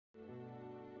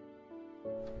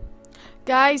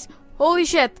Guys, holy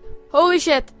shit. Holy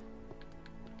shit.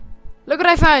 Look what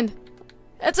I found.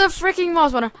 It's a freaking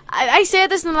mob spawner. I said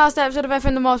this in the last episode, if I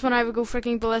found the mob spawner I would go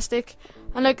freaking ballistic.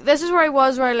 And look, this is where I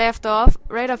was where I left off.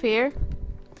 Right up here.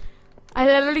 I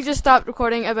literally just stopped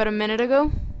recording about a minute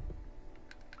ago.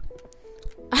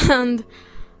 And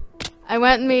I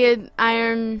went and made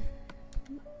iron...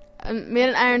 made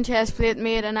an iron chest plate,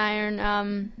 made an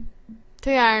iron... 2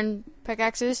 iron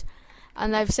pickaxes.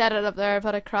 And I've set it up there. I've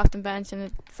had a crafting bench and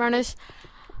a furnace.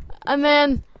 And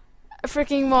then... a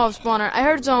freaking mob spawner. I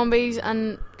heard zombies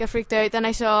and got freaked out. Then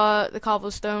I saw the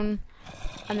cobblestone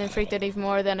and then freaked out even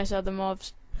more. Then I saw the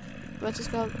mobs. What's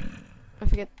it called? I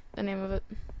forget the name of it.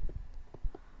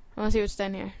 I want to see what's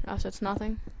down here. Oh, so it's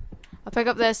nothing. I'll pick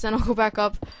up this, then I'll go back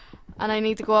up. And I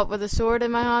need to go up with a sword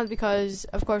in my hand because,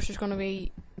 of course, there's going to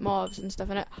be mobs and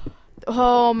stuff in it.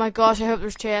 Oh my gosh, I hope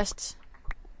there's chests.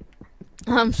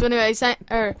 So anyway,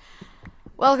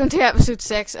 welcome to episode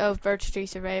 6 of Birch Tree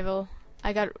Survival.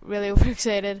 I got really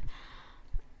overexcited.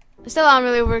 I still am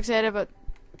really overexcited, but,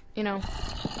 you know.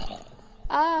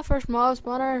 First mob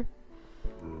spawner.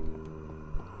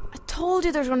 I told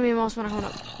you there's going to be a mob spawner coming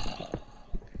up.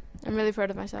 I'm really proud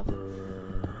of myself.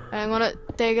 I'm going to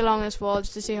dig along this wall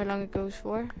just to see how long it goes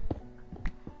for.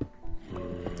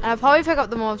 And I'll probably pick up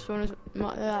the mob spawners.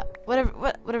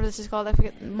 Whatever this is called, I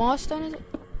forget. Moss stone, is it?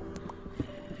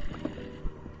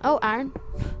 Oh, iron.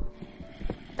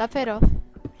 That paid off.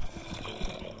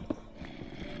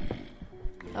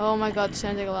 Oh my god,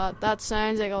 sounds like a lot. That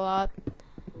sounds like a lot.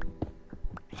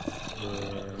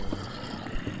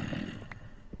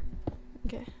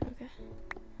 Okay.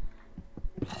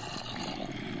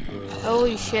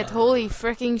 Holy shit, holy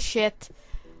freaking shit.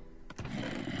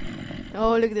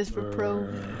 Oh, look at this for pro.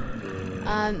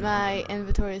 And my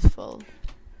inventory is full.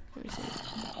 Let me see.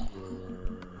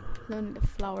 No need a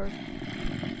flower.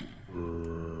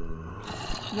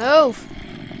 Move!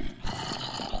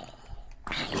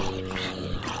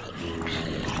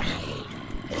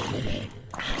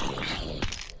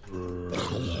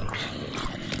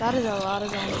 That is a lot of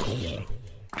zombies.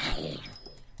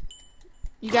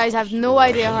 You guys have no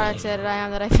idea how excited I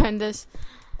am that I found this.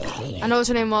 I know it's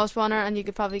a name mob spawner and you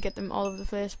could probably get them all over the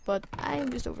place, but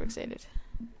I'm just overexcited.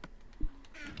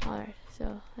 Alright,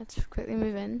 so let's quickly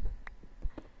move in.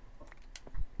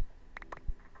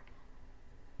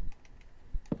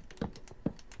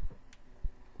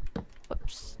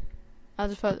 Whoops. I'll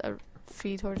just put a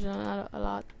few torches on that a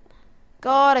lot.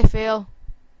 God, I fail.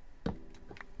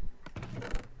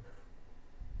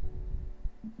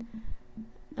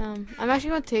 I'm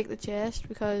actually going to take the chest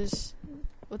because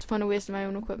what's the point of wasting my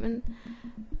own equipment?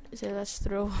 So let's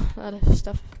throw a lot of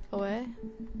stuff away.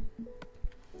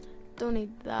 Don't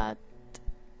need that.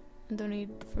 Don't need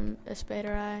from a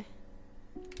spider eye.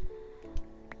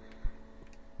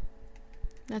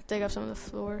 Let's dig up some of the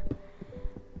floor.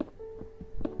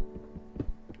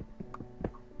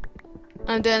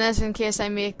 I'm doing this in case I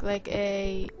make like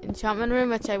a enchantment room,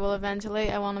 which I will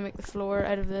eventually. I want to make the floor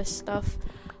out of this stuff,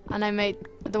 and I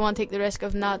don't want to take the risk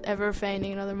of not ever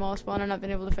finding another mob spawner, not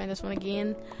being able to find this one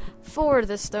again for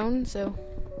this stone. So,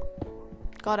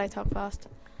 God, I talk fast.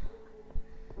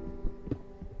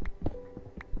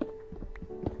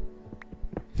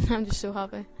 I'm just so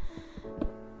happy.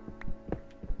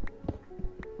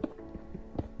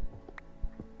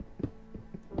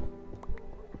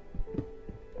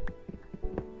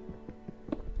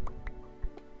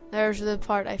 There's the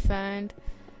part I found,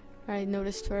 or I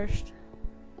noticed first.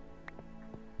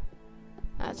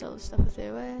 That's all the stuff I threw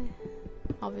away,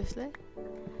 obviously.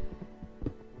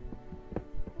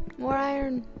 More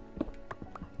iron.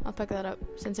 I'll pick that up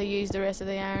since I used the rest of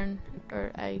the iron,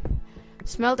 or I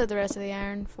smelted the rest of the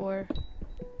iron for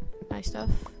my stuff.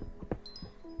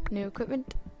 New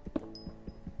equipment.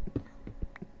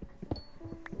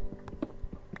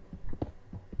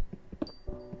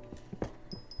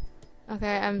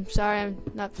 Okay, I'm sorry I'm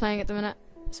not playing at the minute,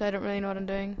 so I don't really know what I'm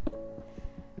doing.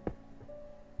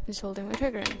 Just holding my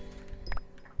trigger in.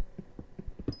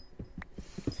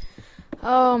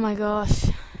 Oh my gosh.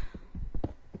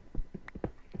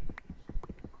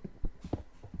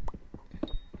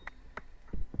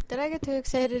 Did I get too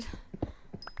excited?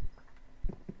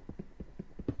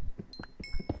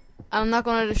 I'm not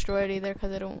going to destroy it either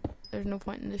because there's no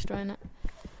point in destroying it.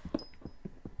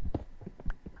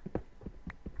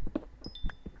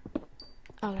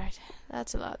 Alright,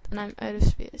 that's a lot, and I'm out of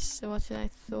space, so what should I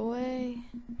throw away?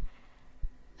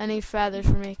 I need feathers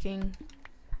for making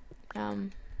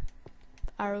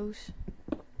arrows.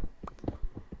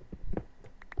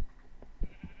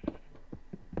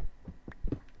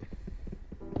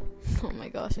 Oh my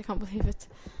gosh, I can't believe it.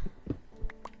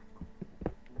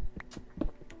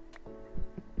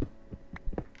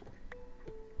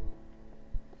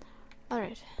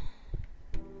 Alright.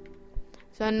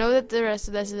 So I know that the rest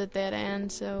of this is a dead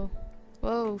end, so...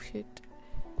 Whoa, shoot.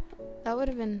 That would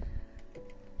have been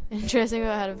interesting if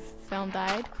I had a film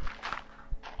died.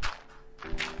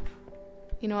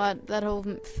 You know what, that whole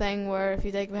thing where if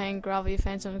you dig behind gravel you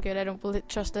find something good, I don't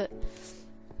trust it.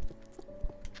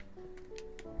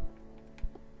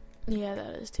 Yeah,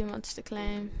 that is too much to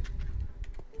claim.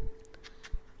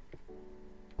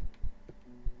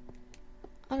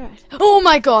 Alright. Oh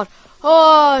my god!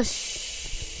 Oh,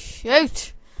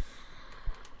 shoot!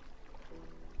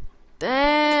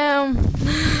 Damn!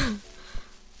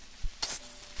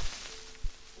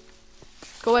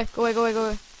 Go away, go away, go away, go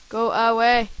away. Go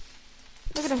away.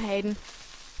 Look at him hiding.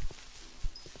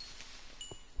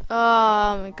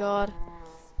 Oh my god.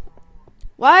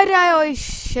 Why do I always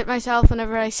shit myself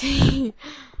whenever I see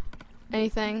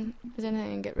anything? Is anything I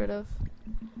can get rid of?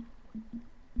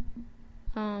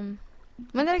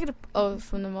 When did I get a... Oh,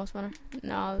 from the moss spawner.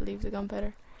 No, I'll leave the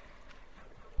gunpowder.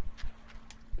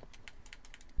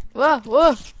 Whoa,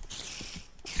 whoa! What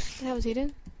the hell was he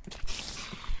doing?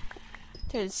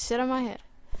 Dude, sit on my head.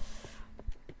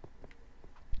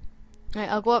 Right,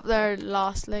 I'll go up there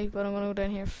lastly, but I'm gonna go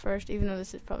down here first, even though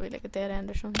this is probably like a dead end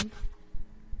or something.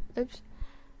 Oops.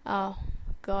 Oh,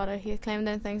 god, I hate climbing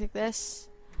down things like this.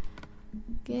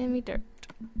 Give me dirt.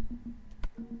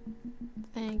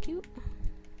 Thank you.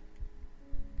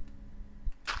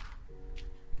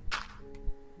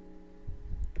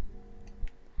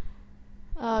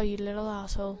 Oh, you little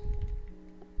asshole.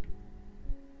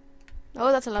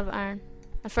 Oh, that's a lot of iron.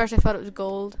 At first I thought it was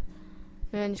gold.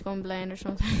 Maybe I'm just going blind or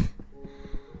something.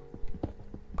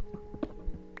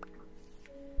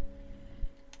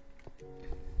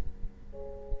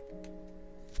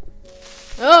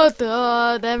 Oh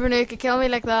god, never knew you could kill me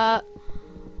like that.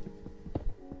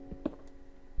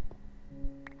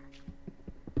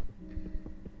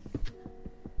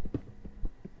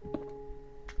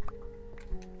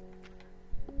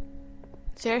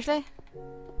 Seriously?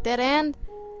 Dead end?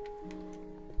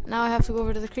 Now I have to go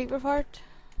over to the creeper part.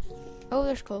 Oh,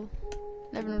 there's coal.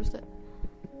 Never noticed it.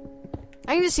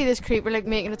 I can just see this creeper like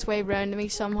making its way round to me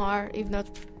somehow, even though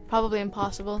it's probably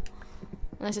impossible.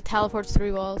 Unless it teleports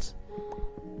through walls.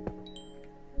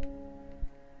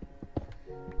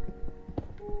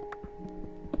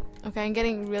 Okay, I'm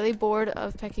getting really bored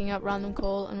of picking up random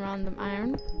coal and random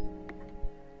iron.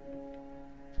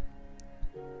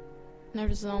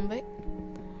 There's a zombie.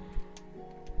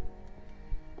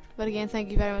 But again, thank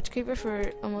you very much, Creeper,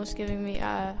 for almost giving me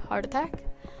a heart attack.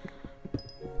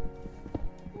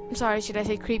 I'm sorry, should I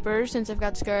say creepers, since I've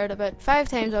got scared about 5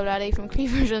 times already from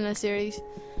creepers in this series.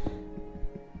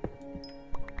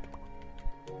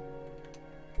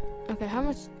 Okay, how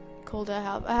much coal do I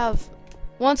have? I have...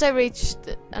 Once I reach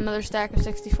another stack of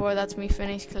 64, that's me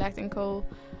finished collecting coal.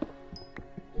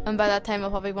 And by that time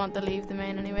I'll probably want to leave the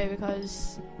mine anyway,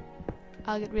 because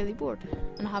I'll get really bored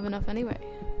and have enough anyway.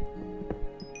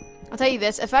 I'll tell you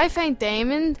this, if I find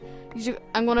diamond,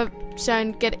 I'm gonna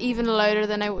get even louder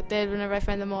than I did whenever I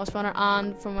found the moss spawner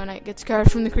and from when I get scared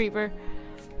from the creeper.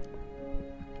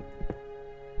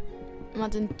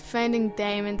 Imagine finding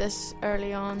diamond this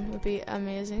early on would be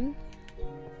amazing.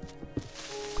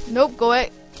 Nope, go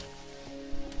away.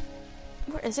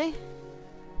 Where is he?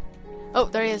 Oh,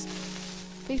 there he is.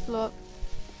 Please blow up.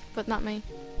 But not me.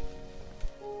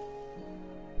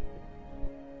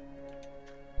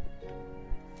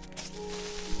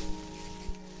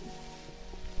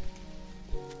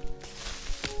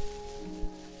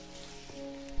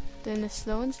 Doing this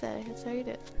slow and steady, that's how you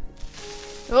do it.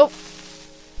 Oh!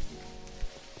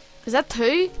 Is that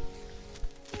 2?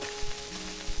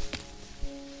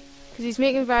 Because he's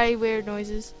making very weird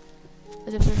noises.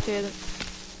 As if there's 2 of them.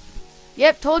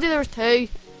 Yep, told you there was 2.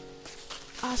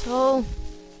 Asshole.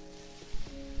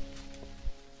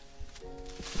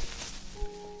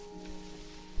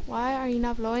 Why are you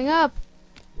not blowing up?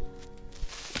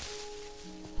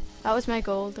 That was my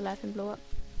goal, to let him blow up.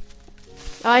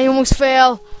 I almost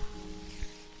fell.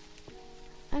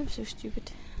 I'm so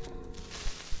stupid.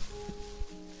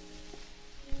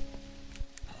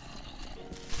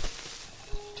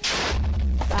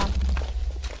 Bam.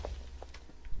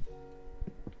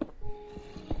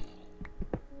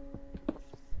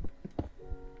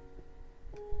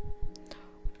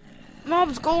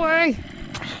 Mobs, go away!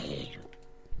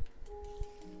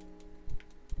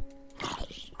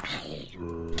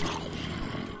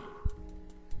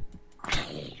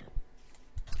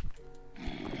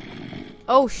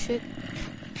 Oh shit.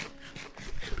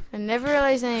 I never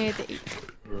realized I needed to eat.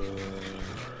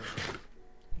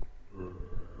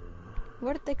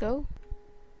 Where did they go?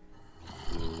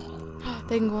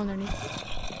 They can go underneath.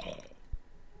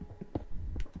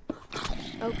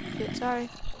 Oh shit, sorry.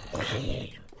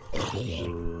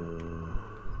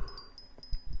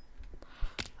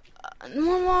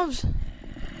 More mobs!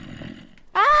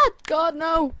 Ah! God,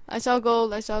 no! I saw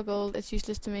gold, I saw gold. It's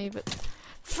useless to me, but...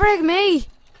 Frig me!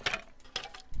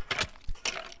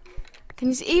 Can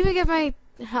you even get my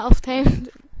health time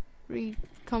to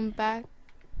come back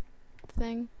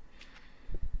thing?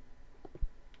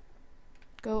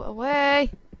 Go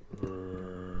away!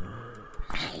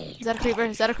 Is that a creeper?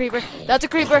 Is that a creeper? That's a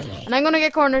creeper! And I'm gonna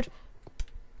get cornered!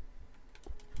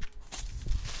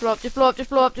 Blow up, just blow up, just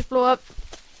blow up, just blow up!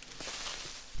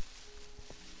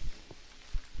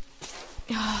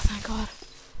 Oh, thank God.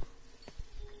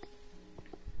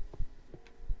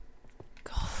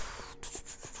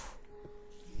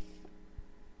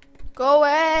 Go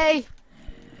away!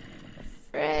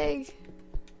 Frig.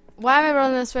 Why am I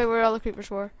running this way where all the creepers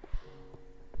were?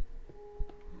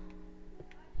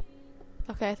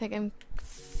 Okay, I think I'm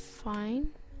fine.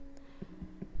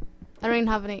 I don't even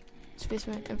have any space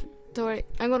in my inventory.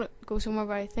 I'm gonna go somewhere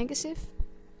where I think is safe.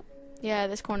 Yeah,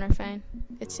 this corner, fine.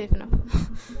 It's safe enough.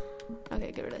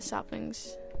 Okay, get rid of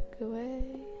saplings. Go away.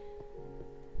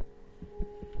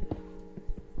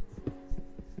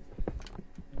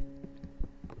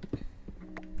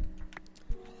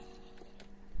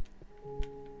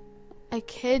 I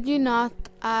kid you not,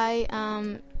 I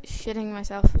am shitting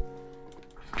myself.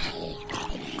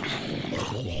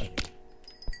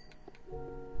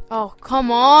 Oh,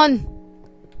 come on!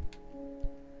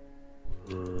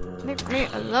 Leave me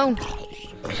alone.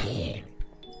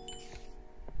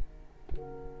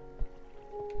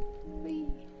 Whee.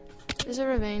 There's a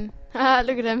ravine. Ha,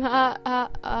 look at him.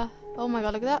 Oh my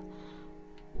god, look at that.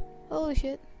 Holy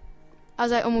shit.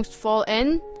 As I almost fall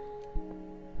in.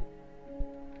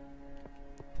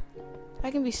 I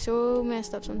can be so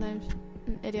messed up sometimes.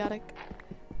 Idiotic.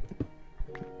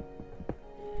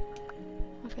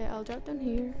 Okay, I'll drop down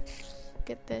here.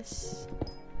 Get this.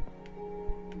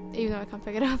 Even though I can't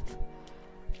pick it up.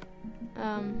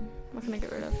 What can I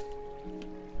get rid of?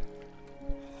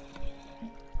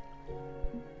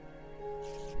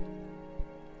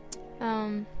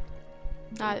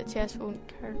 The chest won't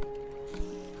hurt.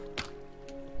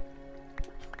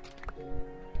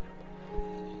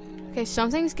 Okay,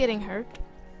 something's getting hurt.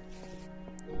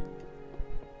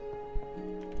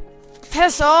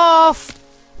 Piss off!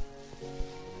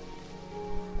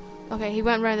 Okay, he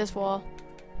went around this wall.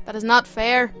 That is not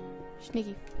fair.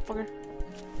 Sneaky fucker.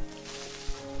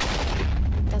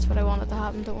 That's what I wanted to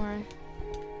happen, don't worry.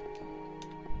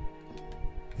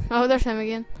 Oh, there's him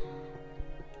again.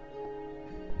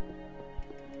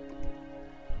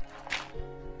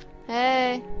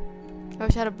 Hey! I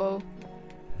wish I had a bow.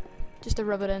 Just to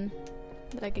rub it in.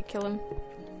 That I could kill him.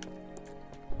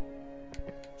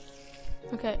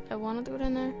 Okay, I wanted to go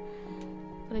in there.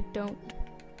 But I don't.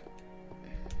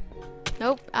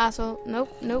 Nope, asshole. Nope,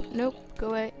 nope, nope.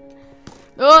 Go away.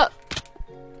 Oh!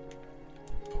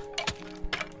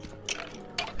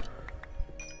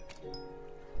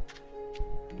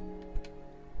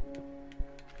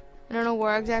 I don't know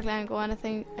where exactly I'm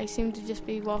going. I seem to just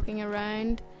be walking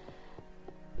around.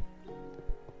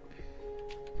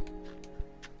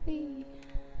 Whee.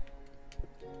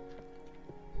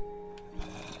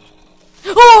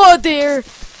 Oh dear!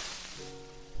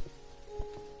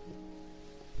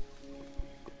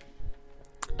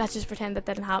 Let's just pretend that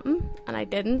didn't happen, and I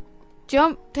didn't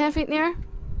jump 10 feet in the air.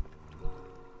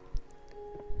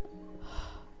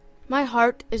 My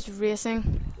heart is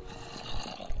racing.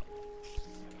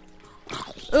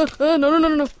 No.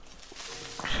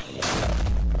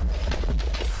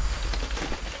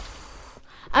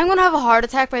 I'm gonna have a heart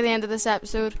attack by the end of this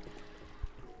episode.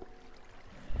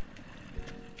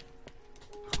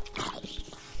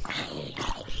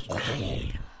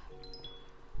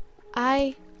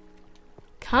 I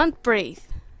can't breathe.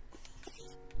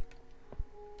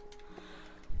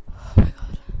 Oh my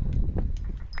god.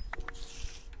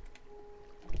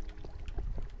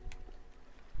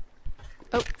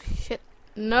 Oh shit.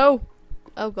 No.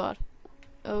 Oh god.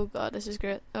 Oh god, this is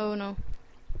great. Oh no.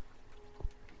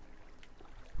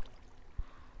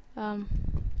 I'm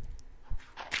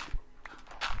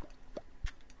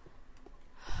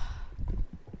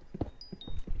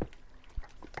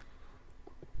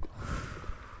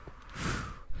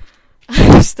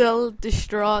still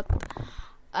distraught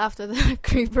after the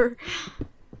creeper.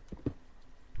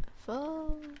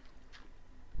 Fall.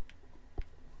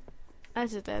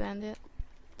 That's a dead end yet.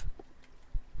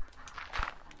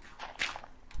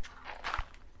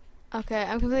 Okay,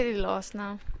 I'm completely lost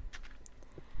now.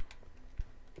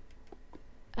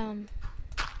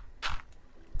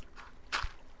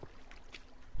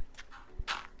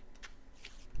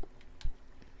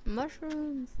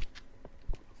 Mushrooms.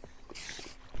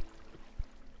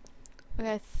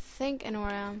 Okay, I think I know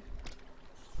where I am.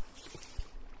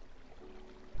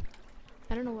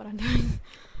 I don't know what I'm doing.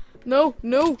 No,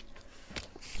 no!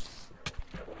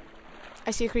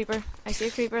 I see a creeper. I see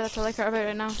a creeper. That's all I care about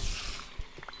right now.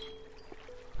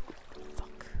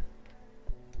 Fuck.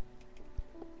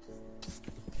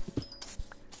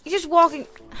 He's just walking.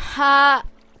 Ha!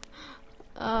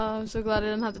 Oh, I'm so glad I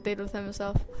didn't have to deal with him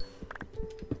myself.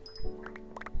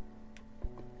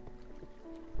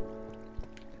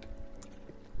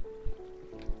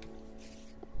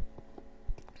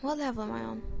 What level am I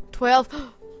on?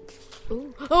 12.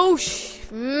 Ooh. Oh,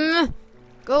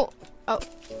 go. Oh,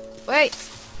 wait.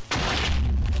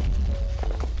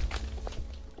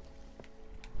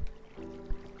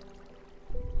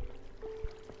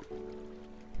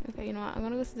 Okay, you know what? I'm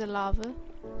gonna go through the lava.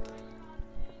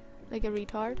 Like a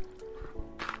retard.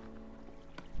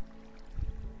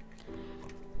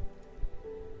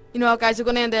 You know what, guys? We're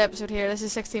gonna end the episode here. This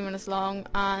is 16 minutes long,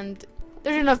 and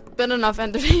there's been enough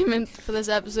entertainment for this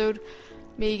episode.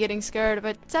 Me getting scared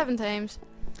about 7 times.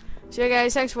 So yeah,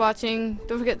 guys, thanks for watching.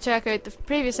 Don't forget to check out the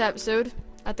previous episode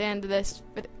at the end of this.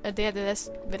 At the end of this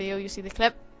video, you see the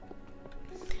clip.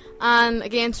 And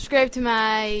again, subscribe to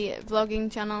my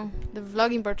vlogging channel, the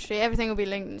Vlogging Birch Tree. Everything will be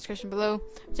linked in the description below.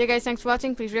 So yeah, guys, thanks for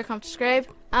watching. Please rate, comment, subscribe,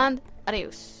 and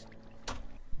adios.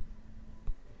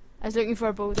 I was looking for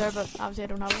a bow there, but obviously I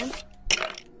don't have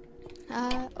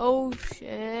one. Oh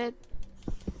shit.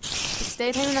 It's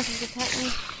daytime enough to attack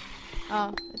me.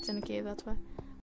 Oh, it's in a cave, that's why.